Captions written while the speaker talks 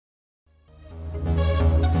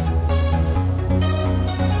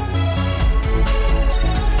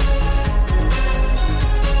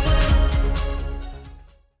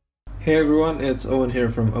Hey everyone, it's Owen here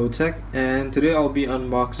from OTech, and today I'll be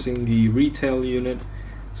unboxing the retail unit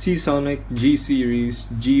Seasonic G Series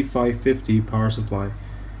G550 power supply.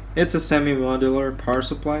 It's a semi-modular power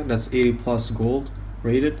supply that's 80 plus gold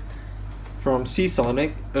rated from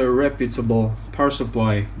Seasonic, a reputable power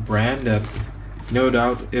supply brand that no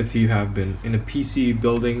doubt if you have been in a PC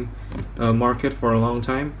building market for a long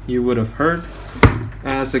time you would have heard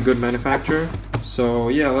as a good manufacturer. So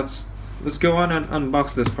yeah, let's go on and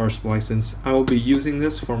unbox this power supply since I will be using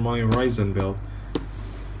this for my Ryzen build.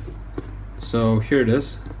 So here it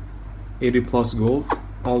is, 80 plus gold,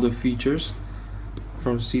 all the features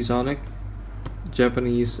from Seasonic,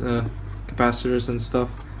 Japanese capacitors and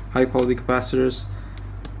stuff, high quality capacitors,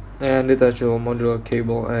 and detachable modular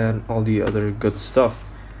cable and all the other good stuff.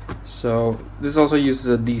 So this also uses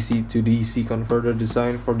a DC to DC converter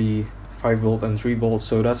design for the 5 volt and 3 volt,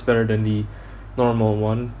 so that's better than the normal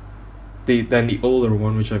one, than the older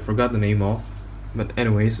one, which I forgot the name of. But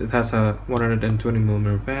anyways, it has a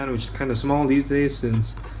 120mm fan, which is kind of small these days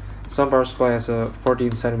since some power supply has a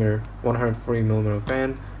 14cm 140mm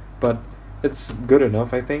fan, but it's good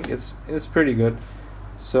enough. I think it's pretty good.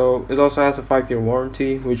 So it also has a 5-year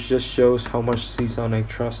warranty, which just shows how much Seasonic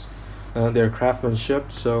trusts their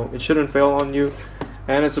craftsmanship, so it shouldn't fail on you.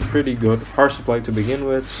 And it's a pretty good power supply to begin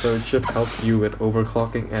with, so it should help you with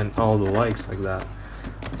overclocking and all the likes like that.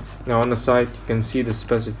 Now on the side you can see the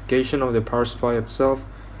specification of the power supply itself.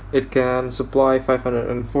 It can supply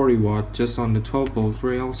 540 watt just on the 12 volt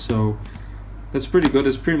rail, so that's pretty good.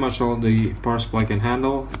 It's pretty much all the power supply can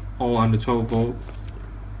handle, all on the 12 volt.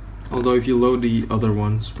 Although if you load the other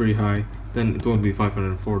ones pretty high, then it won't be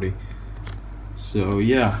 540. So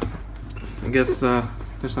yeah, I guess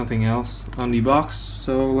there's nothing else on the box,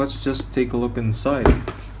 so let's just take a look inside.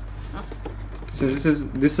 Since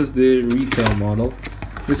this is the retail model,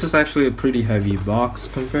 this is actually a pretty heavy box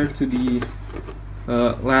compared to the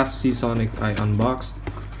last Seasonic I unboxed,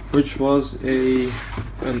 which was an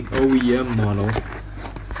OEM model.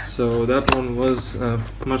 So that one was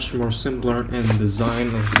much more simpler in design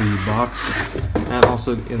of the box and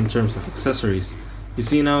also in terms of accessories. You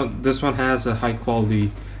see now this one has a high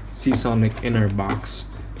quality Seasonic inner box,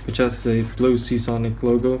 which has the blue Seasonic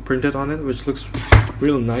logo printed on it, which looks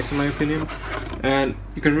real nice in my opinion. And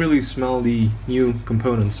you can really smell the new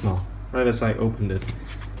component smell right as I opened it.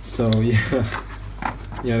 So yeah,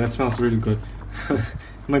 that smells really good.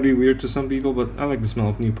 It might be weird to some people, but I like the smell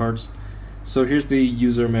of new parts. So here's the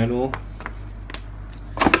user manual.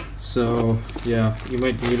 So yeah, you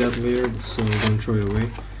might need that later, so don't throw it away.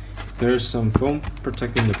 There's some foam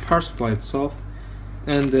protecting the power supply itself,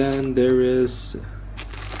 and then there is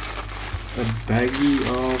a baggie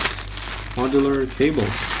of modular cables.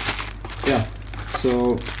 Yeah,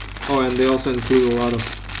 so and they also include a lot of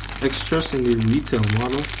extras in the retail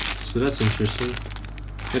model, so that's interesting.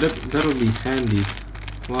 Yeah, that'll be handy.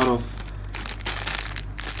 A lot of,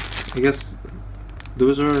 I guess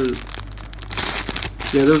those are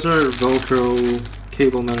Velcro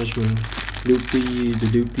cable management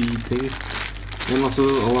doopy thing, and also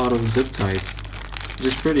a lot of zip ties, which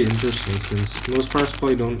is pretty interesting since most power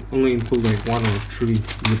supply don't only include like 1 or 3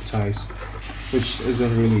 zip ties, which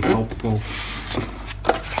isn't really helpful,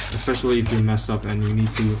 especially if you mess up and you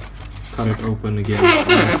need to cut it open again.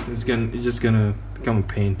 It's just gonna become a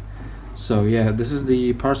pain. So yeah, this is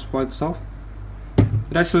the power supply itself.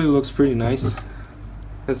 It actually looks pretty nice.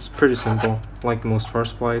 It's pretty simple, like most power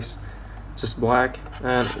supplies, just black.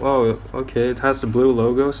 And oh, okay, it has the blue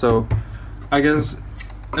logo, so I guess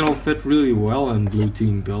it'll fit really well in blue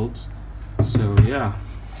team builds. So yeah,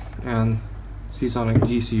 and Seasonic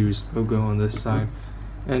G Series logo on this side,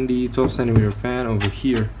 and the 12cm fan over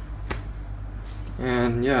here.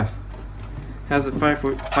 And yeah, has a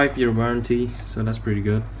 5-year warranty, so that's pretty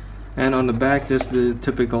good. And on the back there's the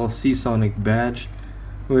typical Seasonic badge,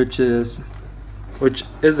 which isn't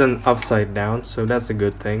upside down, so that's a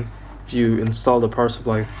good thing. If you install the power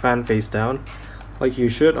supply fan face down, like you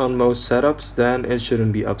should on most setups, then it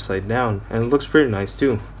shouldn't be upside down, and it looks pretty nice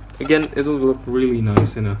too. Again, it'll look really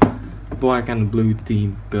nice in a black and blue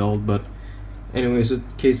theme build, but anyways,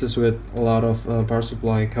 with cases with a lot of power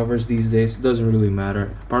supply covers these days, it doesn't really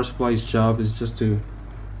matter. Power supply's job is just to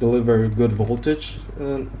deliver good voltage,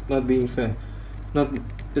 not being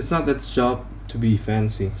it's not its job to be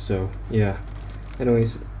fancy. So yeah,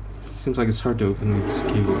 anyways, seems like it's hard to open these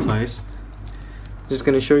cable ties. Just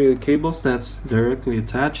gonna show you the cables that's directly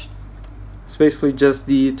attached. It's basically just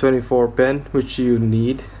the 24 pin which you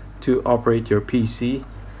need to operate your PC,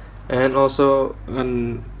 and also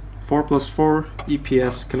an 4+4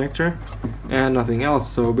 EPS connector and nothing else.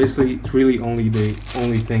 So basically really only the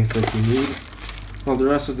only things that you need. While the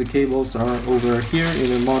rest of the cables are over here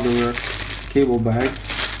in a modular cable bag.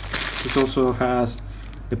 This also has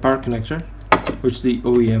the power connector, which the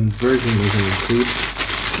OEM version doesn't include,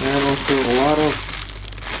 and also a lot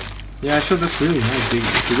of, yeah, actually that's really nice.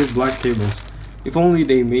 They did black cables. If only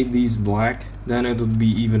they made these black, then it would be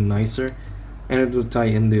even nicer, and it would tie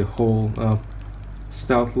in the whole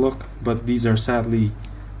stealth look. But these are sadly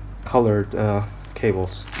colored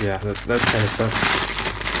cables. Yeah, that kind of sucks.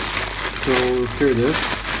 So here it is,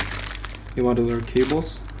 the modular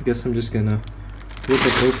cables. I guess I'm just gonna rip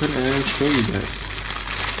it open and show you guys.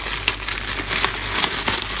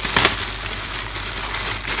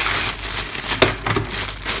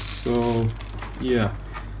 So yeah,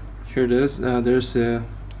 here it is. There's a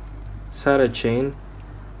SATA chain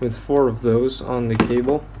with 4 of those on the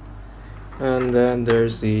cable, and then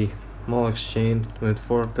there's the Molex chain with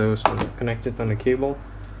 4 of those connected on the cable.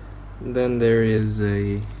 And then there is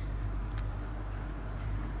a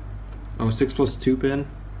 6+2 pin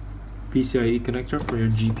PCIe connector for your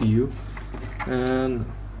GPU, and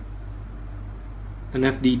an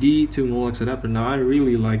FDD to Molex adapter. Now I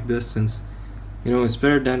really like this, since you know it's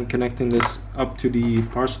better than connecting this up to the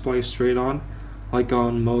power supply straight on, like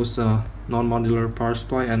on most non-modular power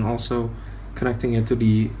supply, and also connecting it to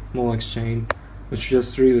the Molex chain, which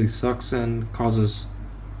just really sucks and causes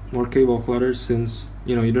more cable clutter, since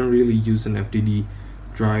you know you don't really use an FDD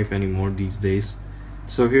drive anymore these days.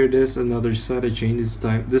 So here it is, another SATA chain. This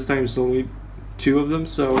time it's only 2 of them,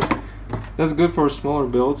 so that's good for smaller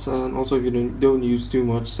builds, and also if you don't use too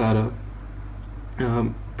much SATA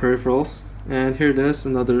peripherals. And here it is,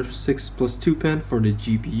 another 6+2 pin for the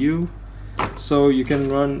GPU, so you can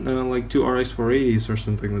run like 2 RX 480s or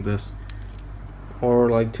something with this, or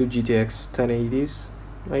like 2 GTX 1080s,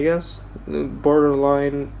 I guess.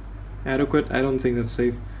 Borderline adequate. I don't think that's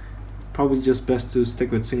safe. Probably just best to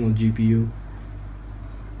stick with single GPU.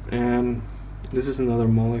 And this is another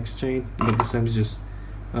Molex chain, but this time it's just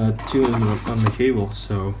 2 on the cable.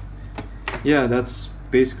 So yeah, that's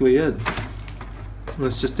basically it.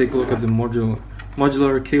 Let's just take a look at the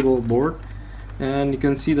modular cable board, and you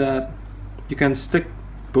can see that you can stick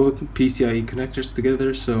both PCIe connectors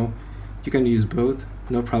together, so you can use both,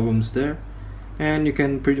 no problems there. And you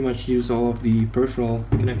can pretty much use all of the peripheral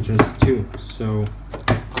connectors too. So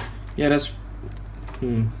yeah, that's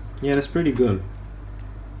pretty good.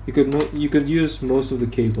 You could use most of the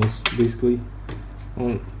cables basically.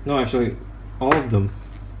 No, actually all of them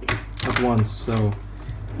at once. So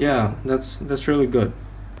yeah, that's really good.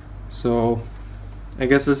 So I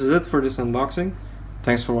guess this is it for this unboxing.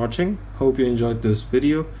 Thanks for watching. Hope you enjoyed this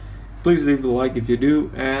video. Please leave a like if you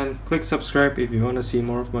do, and click subscribe if you want to see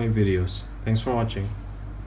more of my videos. Thanks for watching.